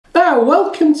Now,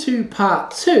 welcome to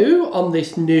part 2 on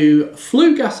this new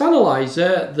flue gas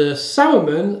analyzer, the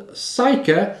Sauermann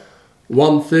Psyker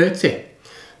 130.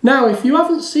 Now, if you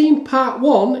haven't seen part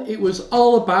 1, it was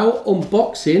all about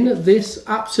unboxing this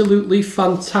absolutely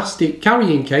fantastic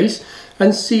carrying case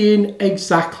and seeing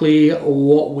exactly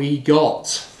what we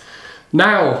got.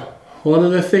 Now, one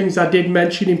of the things I did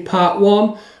mention in part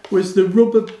 1 was the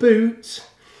rubber boot.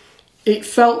 It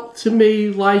felt to me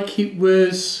like it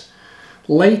was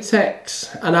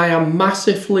latex, and I am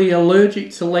massively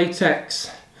allergic to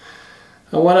latex.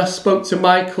 And when I spoke to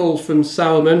Michael from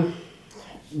Sauermann,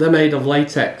 they're made of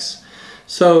latex.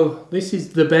 So this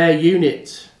is the bare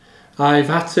unit. I've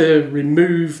had to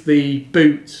remove the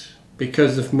boot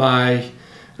because of my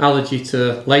allergy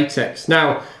to latex.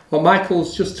 Now, what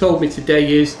Michael's just told me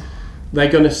today is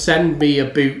they're going to send me a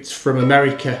boot from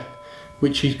America,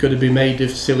 which is going to be made of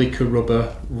silica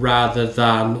rubber rather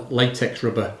than latex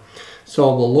rubber.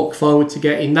 So we'll look forward to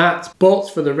getting that. But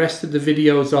for the rest of the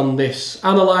videos on this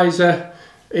analyzer,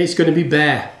 it's going to be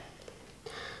bare.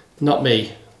 Not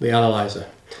me, the analyzer.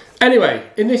 Anyway,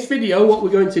 in this video, what we're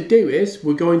going to do is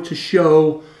we're going to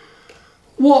show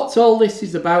what all this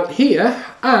is about here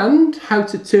and how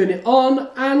to turn it on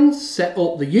and set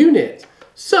up the unit.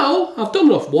 So I've done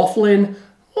enough waffling,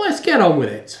 let's get on with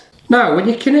it. Now, when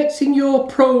you're connecting your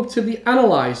probe to the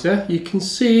analyzer, you can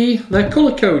see they're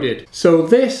color coded. So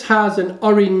this has an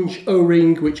orange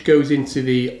O-ring which goes into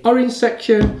the orange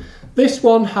section. This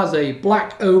one has a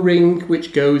black O-ring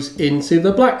which goes into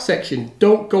the black section.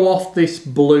 Don't go off this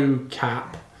blue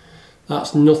cap.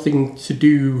 That's nothing to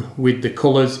do with the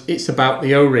colors, it's about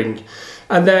the O-ring.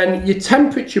 And then your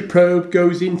temperature probe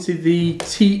goes into the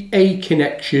TA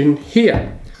connection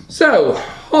here. So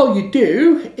all you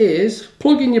do is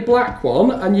plug in your black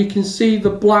one and you can see the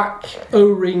black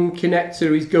O-ring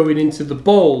connector is going into the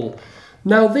bowl.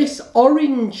 Now this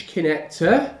orange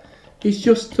connector is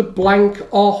just to blank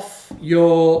off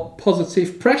your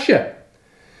positive pressure.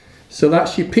 So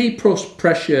that's your P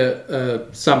pressure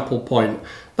sample point.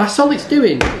 That's all it's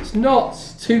doing. It's not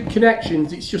two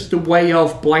connections, it's just a way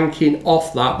of blanking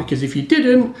off that, because if you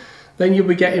didn't, then you'll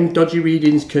be getting dodgy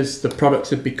readings because the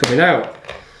products would be coming out.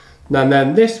 And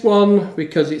then this one,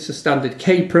 because it's a standard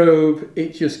K probe,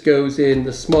 it just goes in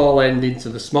the small end into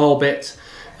the small bit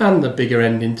and the bigger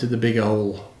end into the big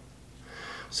hole.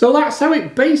 So that's how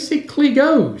it basically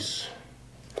goes.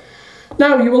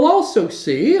 Now you will also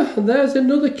see there's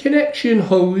another connection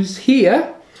hose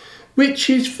here, which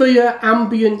is for your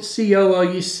ambient CO or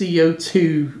your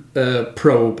CO2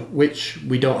 probe, which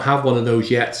we don't have one of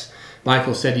those yet.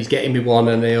 Michael said he's getting me one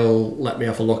and he'll let me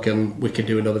have a look and we can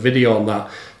do another video on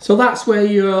that. So that's where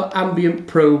your ambient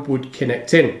probe would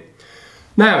connect in.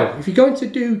 Now, if you're going to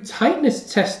do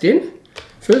tightness testing,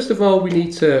 first of all, we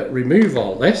need to remove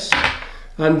all this.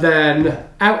 And then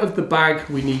out of the bag,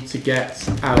 we need to get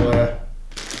our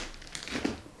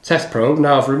test probe.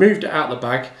 Now, I've removed it out of the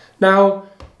bag. Now,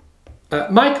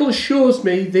 Michael assures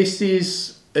me this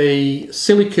is a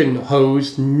silicone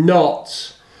hose,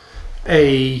 not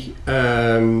a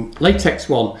latex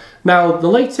one. Now the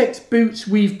latex boots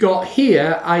we've got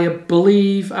here, I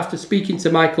believe after speaking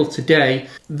to Michael today,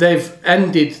 they've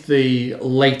ended the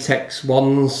latex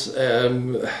ones.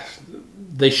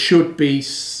 They should be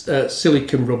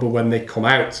silicone rubber when they come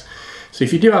out. So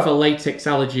if you do have a latex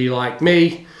allergy like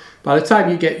me, by the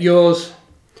time you get yours,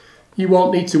 you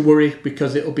won't need to worry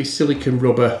because it'll be silicone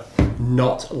rubber,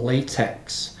 not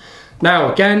latex.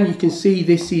 Now again, you can see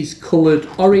this is coloured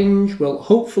orange. Well,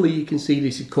 hopefully you can see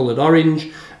this is coloured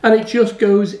orange, and it just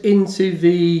goes into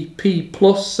the P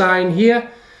plus sign here,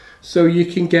 so you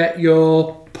can get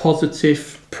your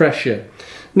positive pressure.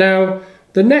 Now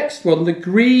the next one, the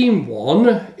green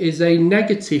one, is a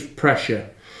negative pressure.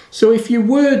 So if you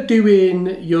were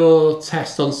doing your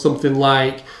test on something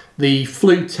like the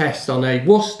flue test on a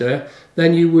Worcester,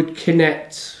 then you would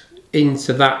connect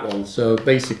into that one. So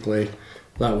basically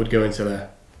that would go into there.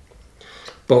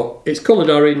 But it's coloured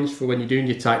orange for when you're doing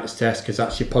your tightness test, because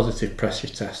that's your positive pressure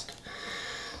test.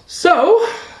 So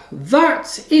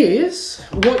that is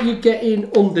what you're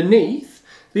getting underneath.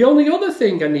 The only other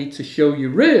thing I need to show you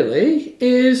really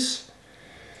is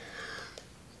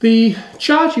the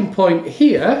charging point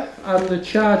here and the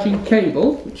charging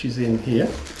cable, which is in here.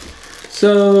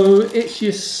 So it's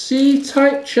your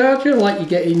C-type charger like you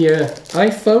get in your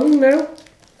iPhone now.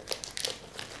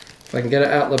 If I can get it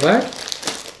out of the bag.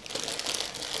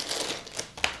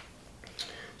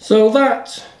 So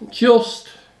that just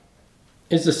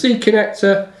is the C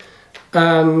connector,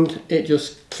 and it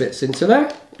just fits into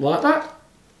there like that.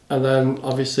 And then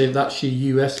obviously that's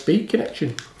your USB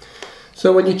connection.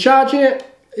 So when you're charging it,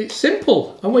 It's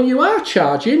simple, and when you are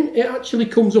charging, it actually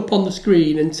comes up on the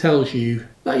screen and tells you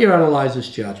that your analyzer's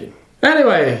charging.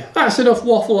 Anyway, that's enough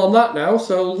waffle on that now,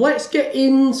 so let's get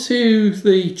into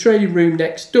the trading room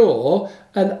next door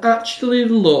and actually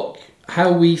look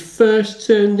how we first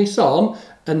turn this on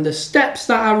and the steps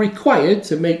that are required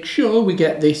to make sure we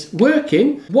get this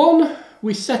working. 1,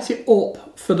 we set it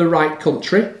up for the right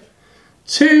country.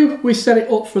 2, we set it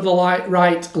up for the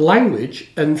right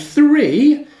language. And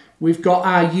 3, we've got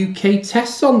our UK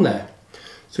tests on there.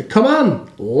 So come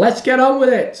on, let's get on with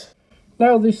it.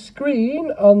 Now the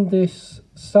screen on this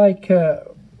Sauermann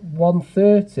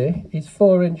 130 is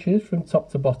 4 inches from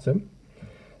top to bottom.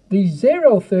 The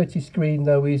 030 screen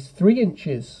though is 3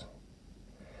 inches.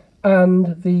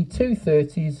 And the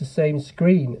 230 is the same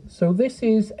screen. So this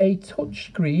is a touch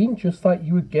screen just like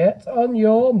you would get on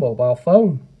your mobile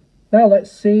phone. Now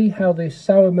let's see how this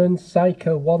Sauermann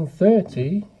Sauermann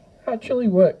 130 actually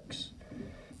works.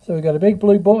 So we've got a big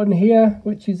blue button here,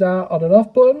 which is our on and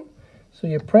off button. So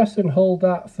you press and hold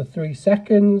that for 3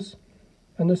 seconds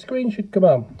and the screen should come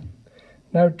on.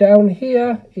 Now down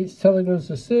here it's telling us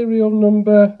the serial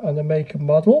number and the make and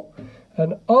model.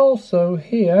 And also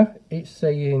here it's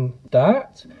saying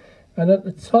start, and at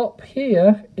the top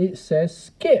here it says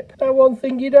skip. Now one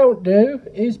thing you don't do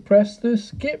is press the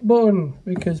skip button,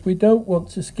 because we don't want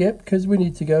to skip because we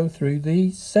need to go through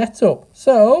the setup.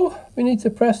 So we need to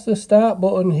press the start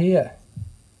button here.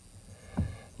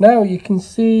 Now you can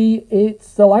see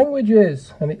it's the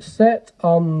languages and it's set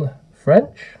on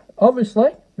French,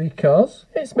 obviously, because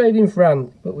it's made in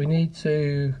France. But we need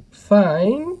to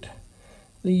find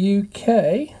the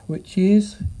UK, which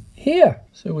is here.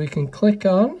 So we can click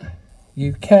on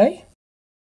UK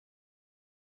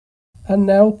and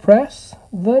now press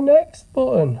the next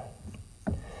button.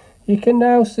 You can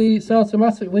now see it's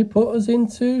automatically put us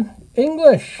into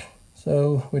English.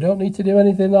 So we don't need to do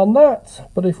anything on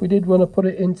that. But if we did want to put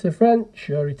it into French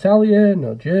or Italian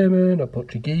or German or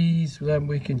Portuguese, then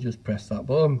we can just press that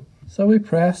button. So we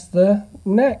press the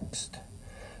next.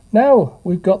 Now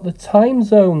we've got the time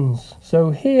zones.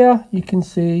 So here you can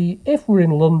see if we're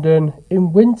in London,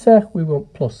 in winter we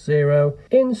want +0,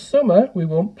 in summer we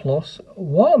want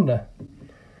 +1,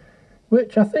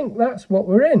 which I think that's what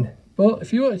we're in. But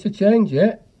if you wanted to change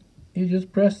it, you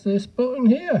just press this button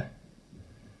here.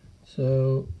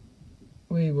 So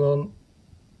we want,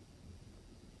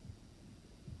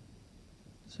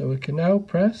 so we can now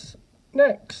press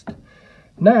next.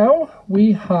 Now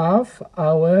we have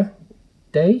our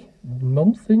day,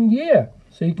 month and year.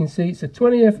 So you can see it's the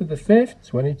 20th of the 5th,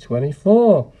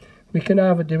 2024. We can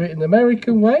either do it in the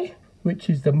American way, which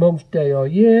is the month, day or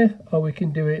year, or we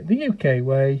can do it the UK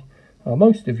way, or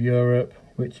most of Europe,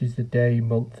 which is the day,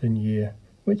 month and year,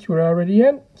 which we're already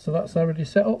in. So that's already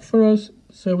set up for us,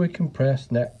 so we can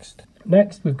press next.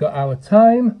 Next we've got our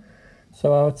time.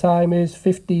 So our time is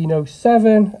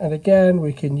 15:07, and again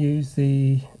we can use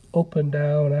the up and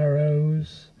down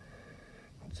arrows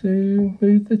to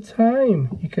move the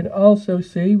time. You can also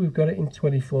see we've got it in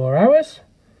 24 hours.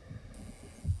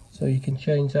 So you can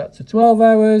change that to 12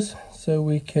 hours. So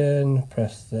we can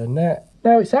press the next.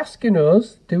 Now it's asking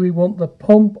us, do we want the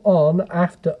pump on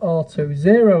after auto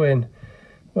zeroing?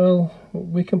 Well,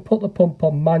 we can put the pump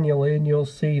on manually and you'll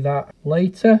see that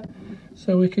later.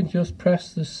 So we can just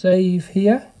press the save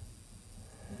here.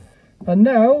 And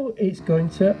now it's going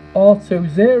to auto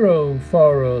zero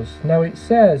for us. Now it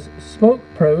says smoke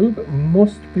probe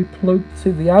must be plugged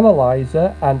to the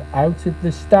analyzer and out of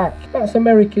the stack. That's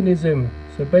Americanism.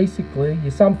 So basically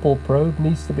your sample probe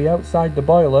needs to be outside the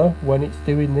boiler when it's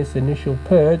doing this initial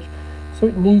purge. So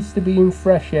it needs to be in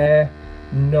fresh air,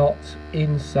 not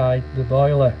inside the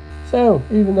boiler. So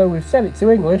even though we've set it to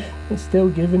English, it's still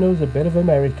giving us a bit of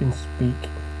American speak.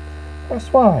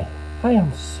 That's why I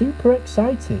am super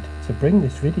excited to bring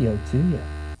this video to you.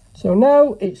 So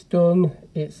now it's done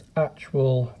its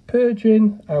actual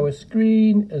purging. Our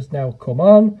screen has now come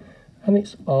on and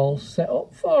it's all set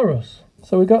up for us.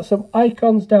 So we've got some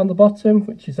icons down the bottom,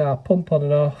 which is our pump on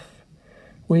and off.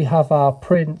 We have our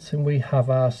print and we have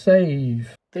our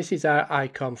save. This is our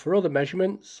icon for other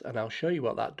measurements, and I'll show you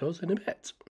what that does in a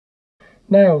bit.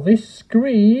 Now this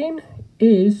screen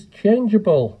is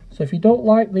changeable. So if you don't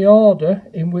like the order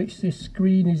in which this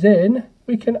screen is in,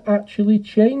 we can actually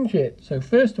change it. So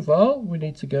first of all, we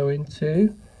need to go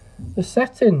into the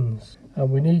settings,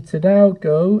 and we need to now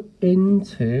go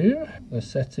into the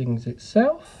settings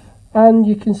itself. And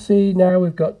you can see now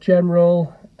we've got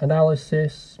general,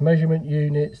 analysis, measurement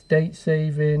units, date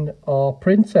saving or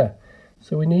printer.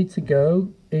 So we need to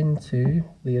go into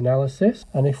the analysis,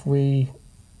 and if we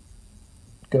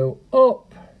go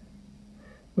up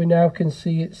we now can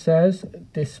see it says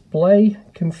display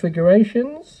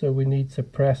configurations, so we need to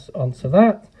press onto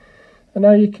that. And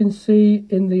now you can see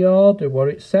in the order what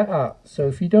it's set at. So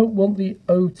if you don't want the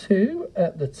O2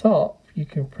 at the top, you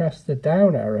can press the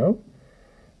down arrow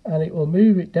and it will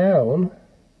move it down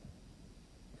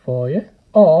for you.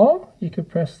 Or you can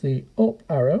press the up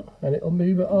arrow and it'll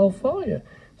move it all for you.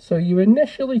 So you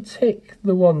initially tick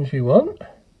the ones you want.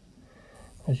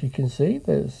 As you can see,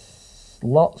 there's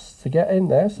lots to get in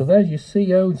there. So there's your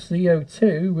CO and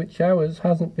CO2, which ours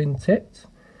hasn't been ticked.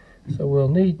 So we'll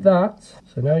need that.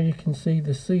 So now you can see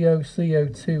the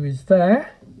CO2 is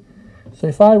there. So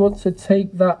if I want to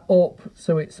take that up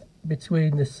so it's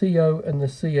between the CO and the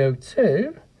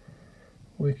CO2,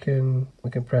 we can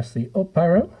press the up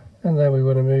arrow, and then we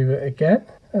want to move it again,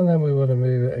 and then we want to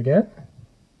move it again,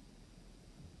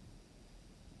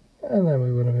 and then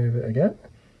we want to move it again,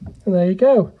 and there you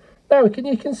go. Now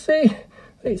you can see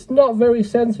it's not very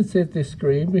sensitive, this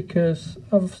screen, because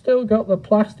I've still got the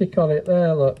plastic on it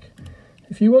there, look.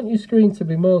 If you want your screen to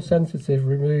be more sensitive,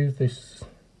 remove this.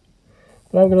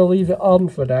 But I'm going to leave it on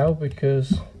for now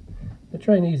because the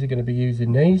trainees are going to be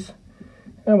using these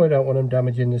and we don't want them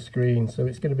damaging the screen, so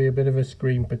it's going to be a bit of a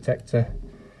screen protector.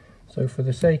 So for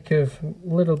the sake of a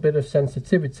little bit of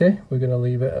sensitivity, we're going to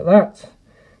leave it at that.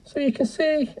 So you can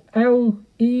see how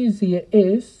easy it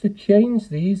is to change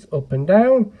these up and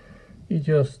down. You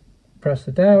just press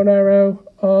the down arrow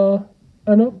or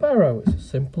an up arrow. It's as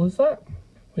simple as that.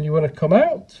 When you want to come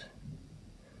out,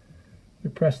 we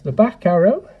press the back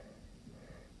arrow.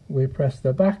 We press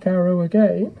the back arrow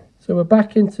again. So we're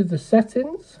back into the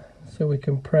settings. So we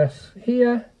can press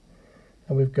here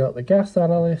and we've got the gas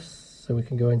analyst. So we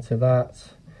can go into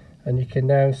that. And you can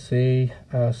now see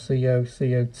our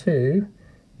CO2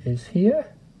 is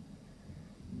here.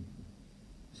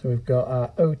 So we've got our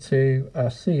O2, our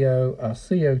CO, our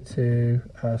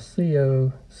CO2, our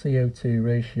CO2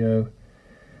 ratio.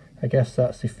 I guess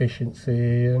that's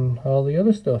efficiency and all the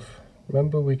other stuff.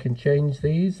 Remember, we can change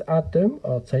these, add them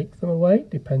or take them away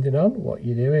depending on what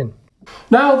you're doing.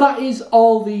 Now that is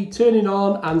all the turning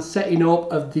on and setting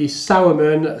up of the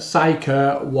Sauermann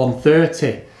Psyker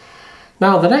 130.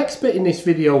 Now the next bit in this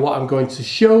video, what I'm going to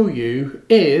show you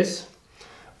is,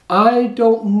 I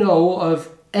don't know of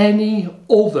any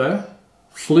other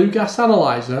flue gas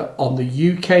analyzer on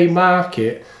the UK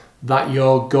market that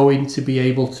you're going to be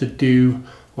able to do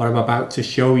what I'm about to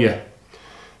show you.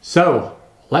 So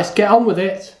let's get on with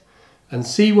it and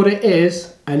see what it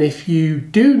is, and if you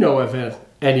do know of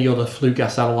any other flue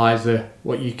gas analyzer,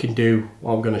 what you can do,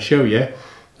 what I'm going to show you,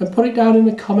 then put it down in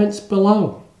the comments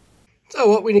below. So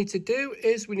what we need to do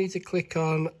is we need to click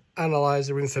on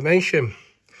analyzer information.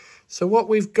 So what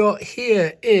we've got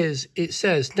here is, it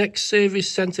says next service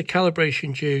centre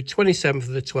calibration due 27th of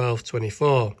the 12th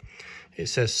 24. It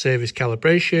says service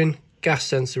calibration, gas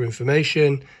sensor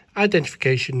information,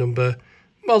 identification number,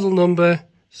 model number,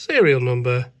 serial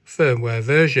number, firmware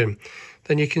version.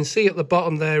 Then you can see at the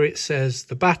bottom there it says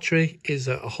the battery is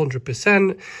at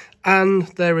 100% and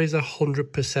there is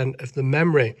 100% of the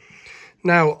memory.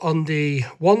 Now on the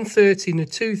 130 and the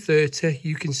 230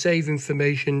 you can save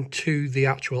information to the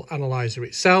actual analyzer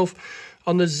itself.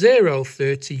 On the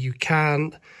 030 you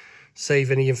can't save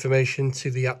any information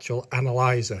to the actual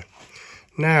analyzer.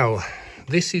 Now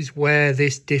this is where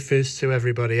this differs to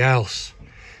everybody else.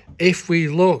 If we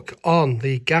look on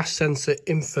the gas sensor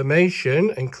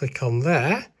information and click on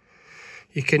there,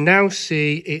 you can now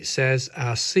see it says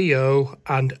our CO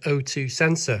and O2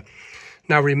 sensor.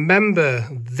 Now remember,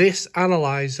 this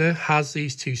analyzer has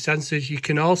these two sensors. You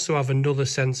can also have another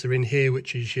sensor in here,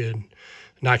 which is your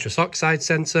nitrous oxide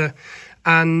sensor,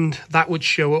 and that would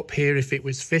show up here if it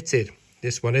was fitted.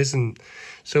 This one isn't.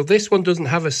 So this one doesn't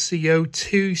have a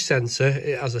CO2 sensor.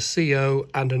 It has a CO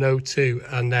and an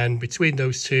O2, and then between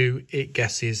those two it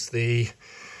guesses the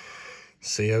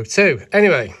CO2.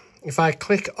 Anyway, if I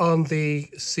click on the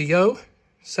CO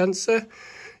sensor,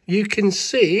 you can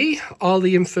see all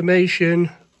the information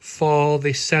for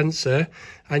this sensor,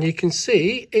 and you can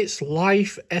see its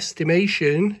life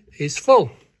estimation is full.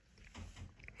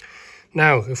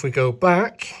 Now if we go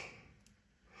back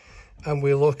and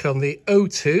we look on the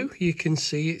O2, you can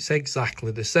see it's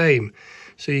exactly the same.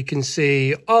 So you can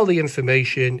see all the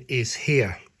information is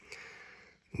here.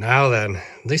 Now then,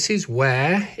 this is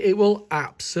where it will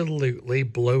absolutely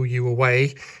blow you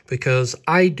away, because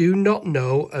I do not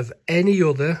know of any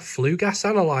other flue gas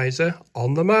analyzer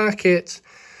on the market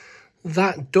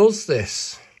that does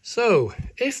this. So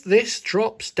if this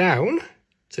drops down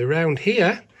to around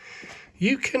here,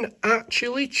 you can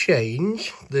actually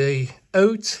change the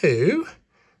O2,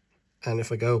 and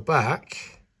if I go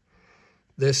back,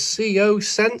 the CO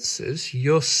sensors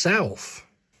yourself.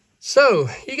 So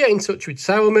you get in touch with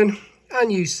Sauermann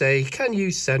and you say, can you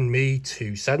send me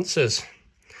 2 sensors?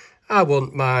 I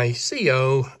want my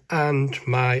CO and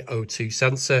my O2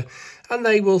 sensor, and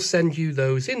they will send you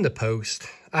those in the post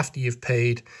after you've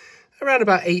paid around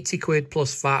about 80 quid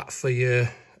plus VAT for your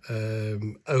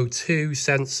O2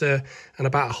 sensor, and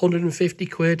about 150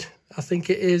 quid, I think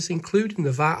it is, including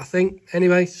the VAT, I think.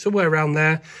 Anyway, somewhere around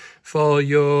there for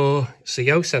your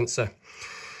CO sensor.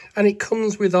 And it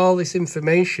comes with all this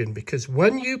information, because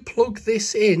when you plug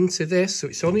this into this, so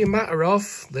it's only a matter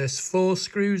of, there's 4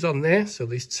 screws on there, so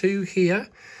there's 2 here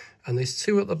and there's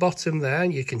 2 at the bottom there,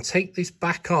 and you can take this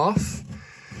back off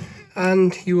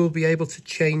and you will be able to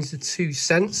change the 2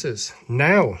 sensors.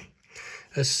 Now,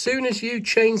 as soon as you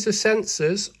change the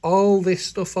sensors, all this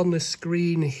stuff on the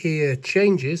screen here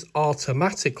changes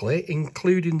automatically,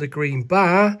 including the green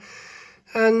bar,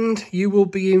 and you will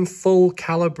be in full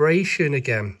calibration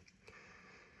again.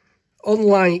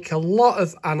 Unlike a lot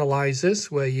of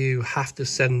analyzers where you have to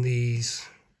send these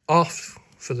off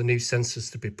for the new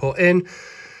sensors to be put in,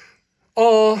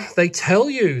 or they tell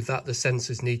you that the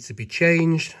sensors need to be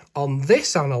changed, on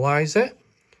this analyzer,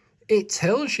 it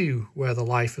tells you where the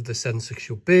life of the sensor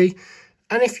should be,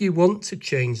 and if you want to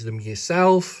change them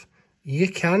yourself, you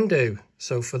can do.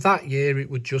 So for that year, it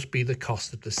would just be the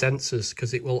cost of the sensors,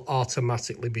 because it will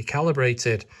automatically be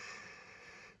calibrated.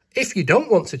 If you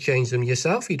don't want to change them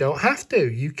yourself, you don't have to.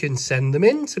 You can send them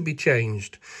in to be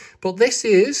changed. But this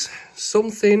is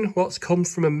something what's come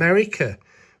from America,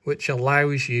 which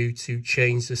allows you to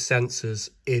change the sensors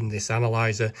in this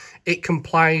analyzer. It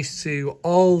complies to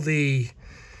all the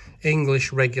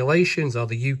English regulations or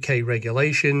the UK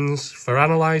regulations for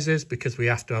analyzers, because we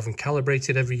have to have them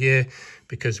calibrated every year,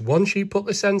 because once you put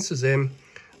the sensors in,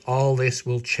 all this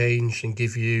will change and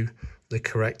give you the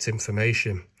correct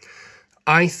information.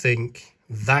 I think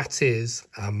that is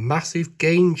a massive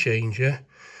game changer,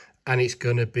 and it's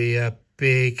going to be a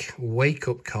big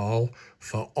wake-up call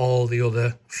for all the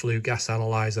other flue gas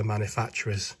analyzer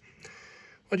manufacturers.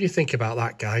 What do you think about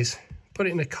that, guys? Put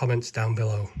it in the comments down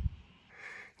below.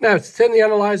 Now, to turn the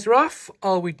analyzer off,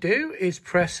 all we do is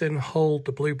press and hold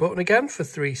the blue button again for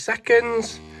 3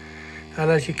 seconds.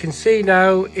 And as you can see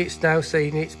now, it's now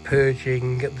saying it's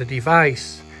purging the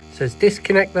device. It says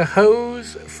disconnect the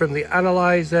hose from the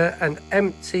analyzer and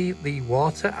empty the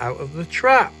water out of the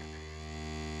trap.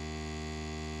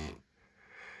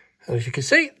 And as you can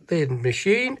see, the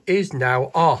machine is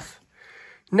now off.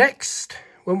 Next,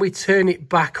 when we turn it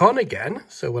back on again,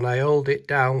 so when I hold it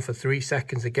down for 3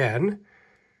 seconds again,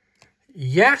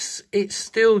 yes, it's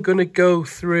still going to go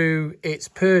through its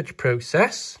purge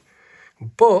process,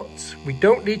 but we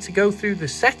don't need to go through the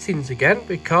settings again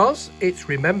because it's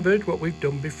remembered what we've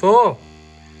done before.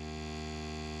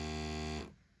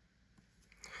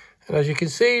 And as you can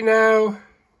see now,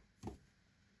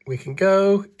 we can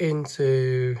go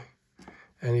into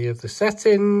any of the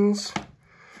settings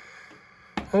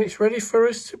and it's ready for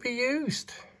us to be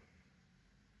used.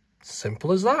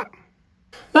 Simple as that.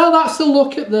 Now that's a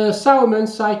look at the Sauermann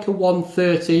Saica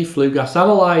 130 flue gas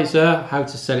analyzer, how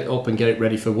to set it up and get it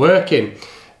ready for working.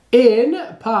 In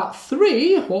part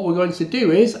 3, what we're going to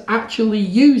do is actually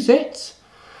use it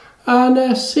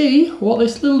and see what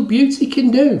this little beauty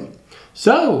can do.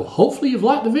 So hopefully you've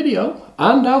liked the video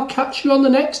and I'll catch you on the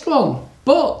next one.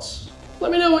 But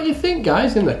let me know what you think,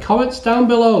 guys, in the comments down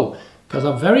below, because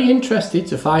I'm very interested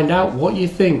to find out what you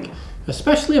think,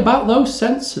 especially about those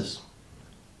sensors.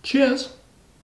 Cheers.